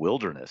estate of the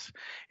wilderness.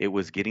 It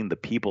was getting the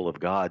people of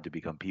God to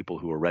become people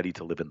who are ready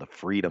to live in the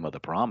freedom of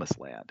the promised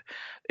land.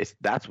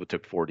 That's what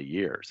took 40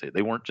 years.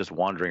 They weren't just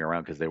wandering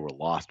around because they were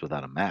lost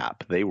without a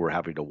map. They were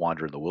having to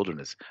wander in the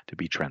wilderness to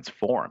be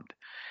transformed.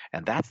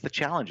 And that's the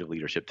challenge of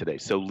leadership today.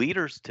 So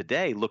leaders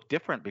today look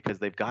different because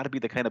they've got to be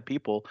the kind of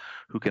people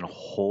who can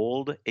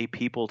hold a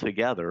people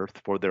together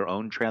for their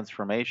own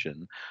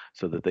transformation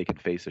so that they can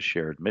face a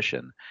shared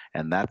mission.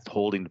 And that's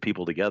holding the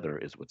people together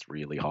is what's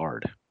really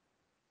hard.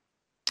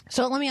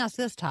 So let me ask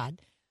this,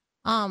 Todd.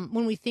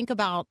 When we think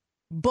about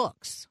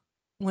books,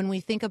 when we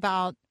think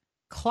about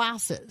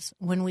classes,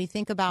 when we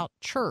think about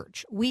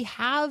church, we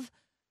have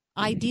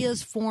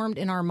ideas formed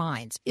in our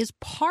minds. Is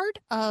part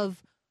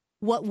of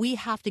what we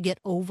have to get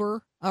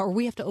over, or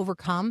we have to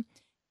overcome,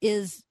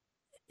 is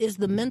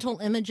the mental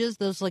images,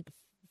 those like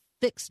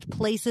fixed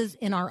places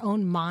in our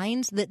own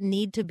minds that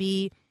need to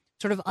be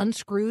sort of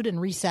unscrewed and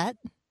reset?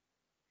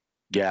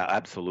 Yeah,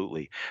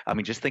 absolutely. I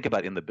mean, just think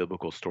about in the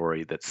biblical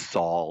story that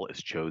Saul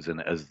is chosen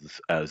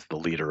as the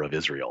leader of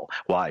Israel.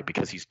 Why?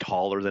 Because he's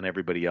taller than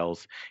everybody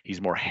else.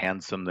 He's more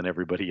handsome than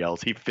everybody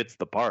else. He fits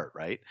the part,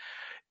 right?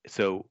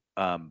 So,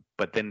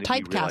 but then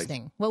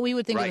typecasting, what we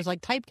would think of as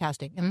like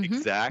typecasting. Mm-hmm.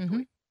 Exactly.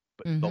 Mm-hmm.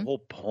 But the whole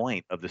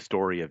point of the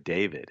story of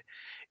David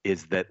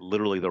is that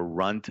literally the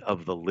runt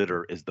of the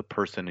litter is the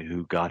person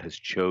who God has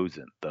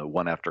chosen, the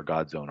one after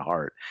God's own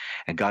heart.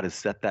 And God has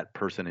set that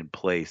person in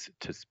place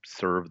to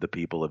serve the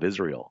people of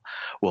Israel.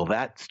 Well,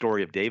 that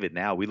story of David,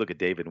 now we look at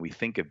David and we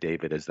think of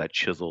David as that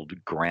chiseled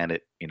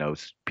granite,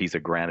 piece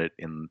of granite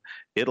in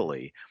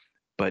Italy.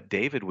 But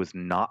David was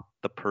not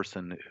the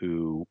person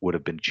who would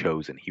have been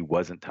chosen. He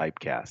wasn't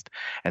typecast.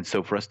 And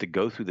so for us to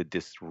go through the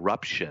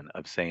disruption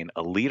of saying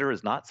a leader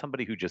is not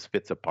somebody who just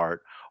fits a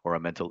part or a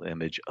mental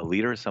image. A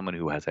leader is someone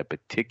who has a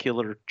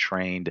particular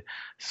trained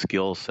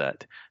skill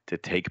set to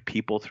take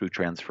people through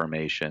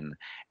transformation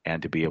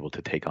and to be able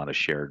to take on a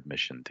shared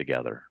mission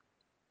together.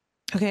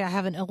 Okay, I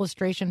have an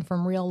illustration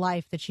from real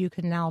life that you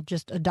can now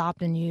just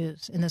adopt and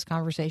use in this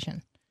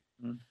conversation.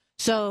 Mm-hmm.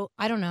 So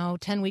I don't know,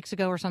 10 weeks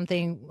ago or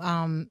something,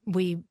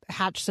 we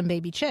hatched some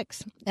baby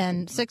chicks,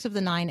 and 6 of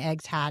the 9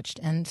 eggs hatched.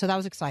 And so that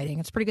was exciting.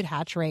 It's a pretty good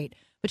hatch rate.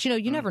 But,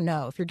 you never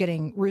know if you're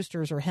getting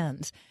roosters or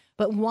hens.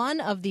 But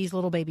one of these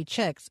little baby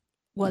chicks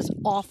was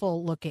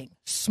awful looking,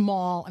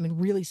 small,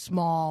 really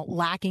small,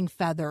 lacking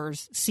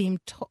feathers, seemed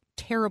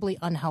terribly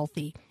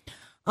unhealthy.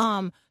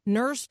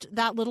 Nursed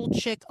that little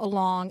chick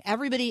along.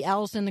 Everybody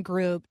else in the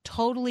group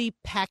totally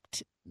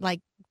pecked,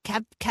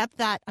 kept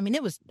that.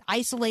 It was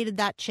isolated,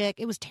 that chick.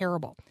 It was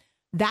terrible.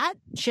 That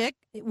chick,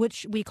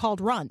 which we called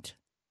Runt,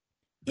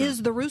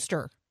 is the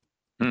rooster.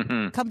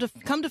 Mm-hmm.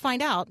 Come to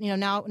find out,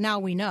 now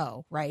we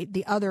know, right?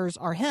 The others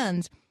are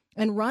hens,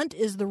 and Runt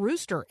is the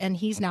rooster, and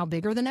he's now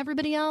bigger than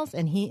everybody else,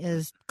 and he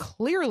is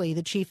clearly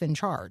the chief in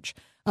charge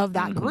of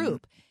that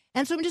group.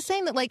 And so I'm just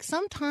saying that,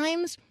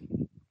 sometimes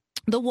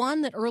the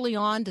one that early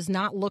on does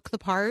not look the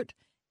part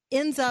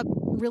ends up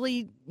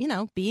really,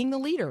 being the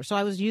leader. So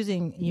I was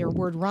using your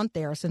word Runt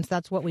there, since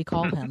that's what we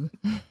call him.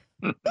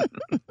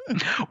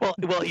 Well,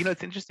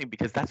 it's interesting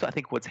because that's, I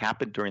think, what's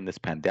happened during this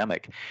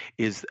pandemic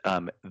is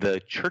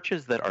the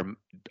churches that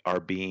are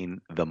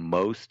being the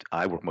most.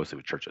 I work mostly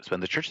with churches,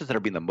 and the churches that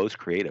are being the most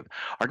creative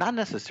are not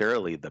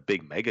necessarily the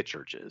big mega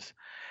churches,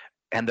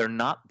 and they're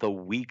not the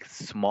weak,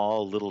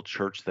 small little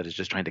church that is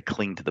just trying to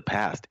cling to the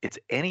past. It's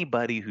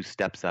anybody who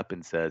steps up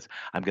and says,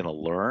 "I'm going to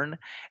learn,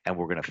 and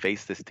we're going to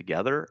face this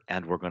together,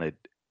 and we're going to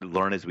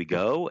learn as we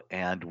go,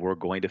 and we're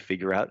going to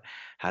figure out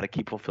how to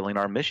keep fulfilling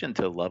our mission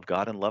to love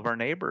God and love our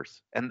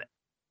neighbors." And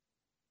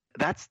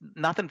that's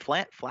nothing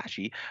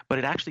flashy, but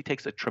it actually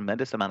takes a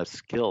tremendous amount of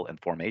skill and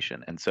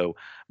formation. And so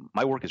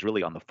my work is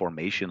really on the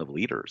formation of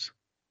leaders.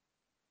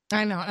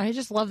 I know. I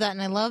just love that.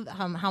 And I love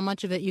how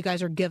much of it you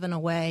guys are giving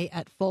away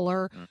at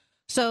Fuller.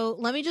 So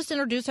let me just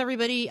introduce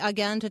everybody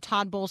again to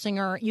Todd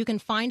Bolsinger. You can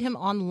find him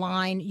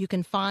online. You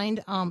can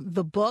find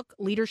the book,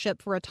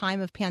 Leadership for a Time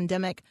of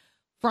Pandemic,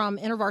 from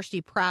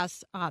InterVarsity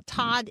Press.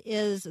 Todd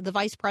is the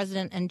Vice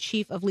President and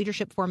Chief of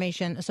Leadership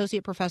Formation,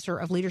 Associate Professor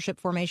of Leadership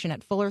Formation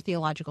at Fuller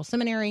Theological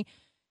Seminary.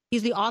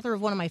 He's the author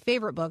of one of my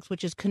favorite books,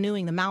 which is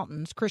Canoeing the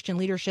Mountains, Christian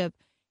Leadership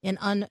in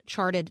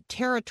Uncharted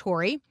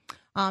Territory.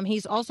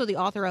 He's also the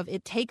author of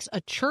It Takes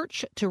a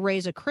Church to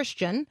Raise a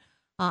Christian,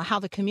 How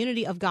the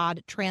Community of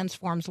God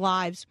Transforms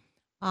Lives,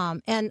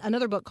 and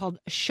another book called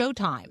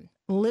Showtime,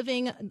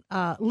 Living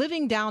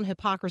Down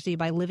Hypocrisy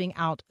by Living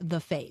Out the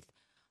Faith.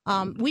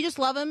 We just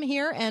love him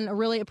here and are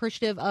really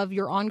appreciative of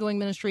your ongoing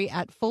ministry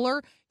at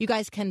Fuller. You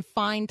guys can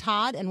find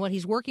Todd and what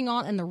he's working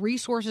on and the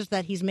resources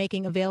that he's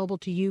making available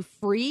to you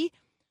free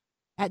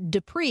at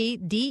Depree,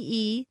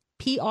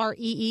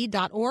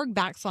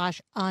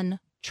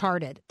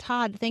 DEPREE.org/uncharted.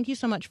 Todd, thank you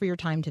so much for your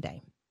time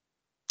today.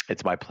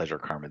 It's my pleasure,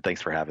 Carmen.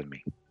 Thanks for having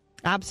me.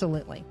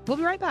 Absolutely. We'll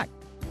be right back.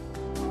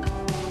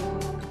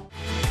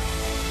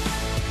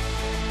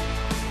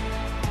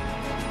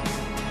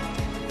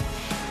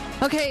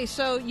 Okay,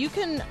 so you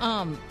can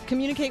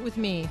communicate with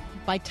me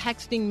by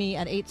texting me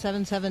at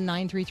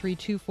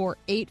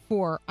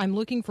 877-933-2484. I'm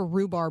looking for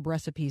rhubarb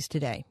recipes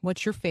today.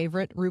 What's your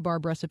favorite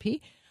rhubarb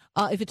recipe?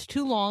 If it's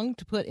too long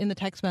to put in the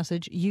text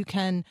message, you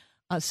can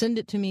send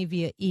it to me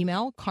via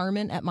email,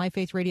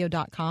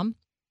 carmen@myfaithradio.com.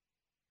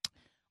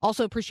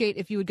 Also appreciate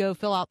if you would go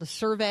fill out the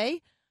survey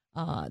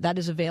that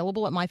is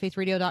available at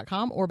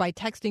myfaithradio.com or by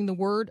texting the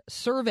word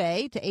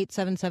survey to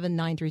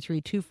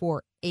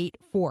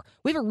 877-933-2484.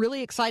 We have a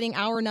really exciting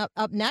hour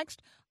up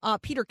next.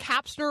 Peter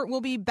Kapsner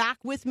will be back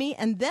with me.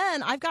 And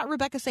then I've got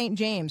Rebecca St.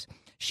 James.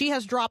 She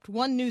has dropped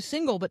one new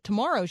single, but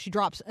tomorrow she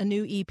drops a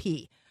new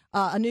EP,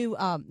 a new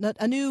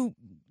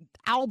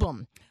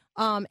album.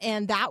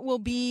 And that will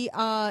be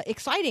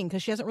exciting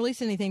because she hasn't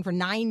released anything for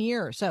 9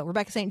 years. So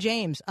Rebecca St.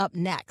 James up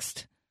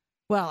next.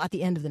 Well, at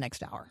the end of the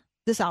next hour.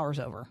 This hour's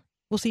over.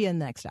 We'll see you in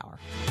the next hour.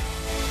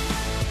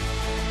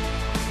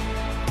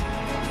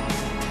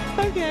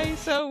 Okay,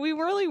 so we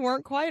really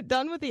weren't quite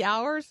done with the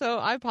hour, so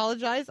I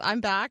apologize. I'm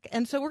back.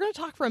 And so we're going to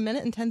talk for 1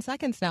 minute and 10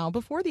 seconds now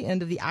before the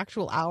end of the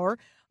actual hour.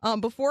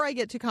 Before I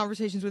get to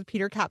conversations with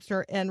Peter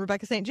Kapsner and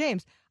Rebecca St.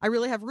 James, I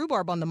really have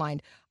rhubarb on the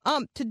mind.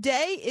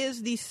 Today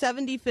is the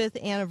 75th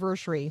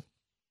anniversary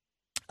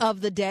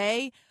of the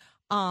day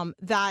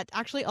that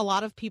actually a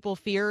lot of people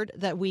feared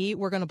that we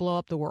were going to blow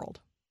up the world.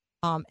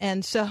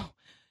 And so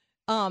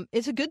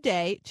it's a good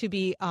day to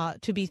be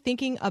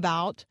thinking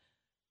about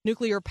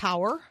nuclear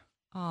power,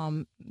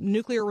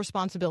 nuclear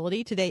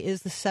responsibility. Today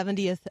is the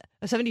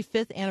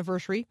 75th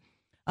anniversary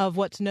of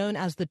what's known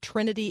as the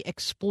Trinity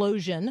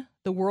explosion,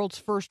 the world's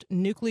first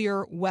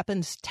nuclear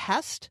weapons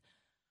test.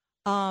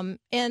 And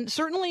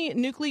certainly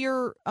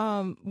nuclear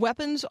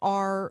weapons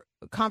are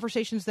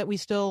conversations that we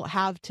still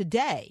have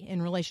today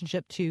in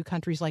relationship to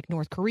countries like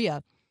North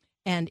Korea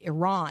and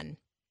Iran.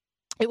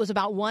 It was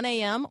about 1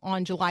 a.m.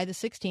 on July the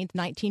 16th,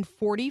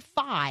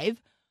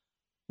 1945,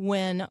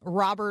 when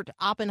Robert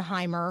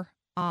Oppenheimer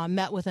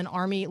met with an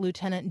Army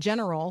lieutenant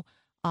general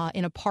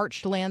in a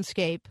parched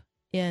landscape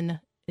in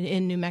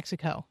New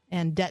Mexico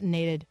and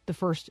detonated the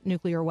first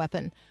nuclear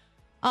weapon.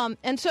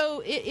 And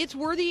so it's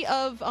worthy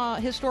of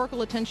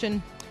historical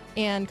attention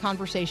and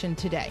conversation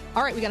today.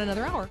 All right, we got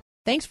another hour.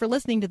 Thanks for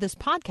listening to this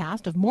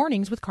podcast of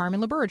Mornings with Carmen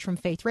LaBerge from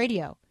Faith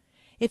Radio.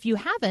 If you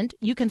haven't,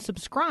 you can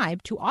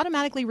subscribe to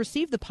automatically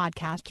receive the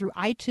podcast through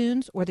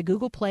iTunes or the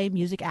Google Play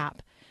Music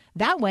app.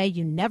 That way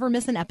you never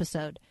miss an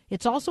episode.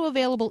 It's also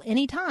available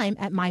anytime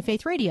at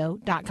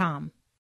myfaithradio.com.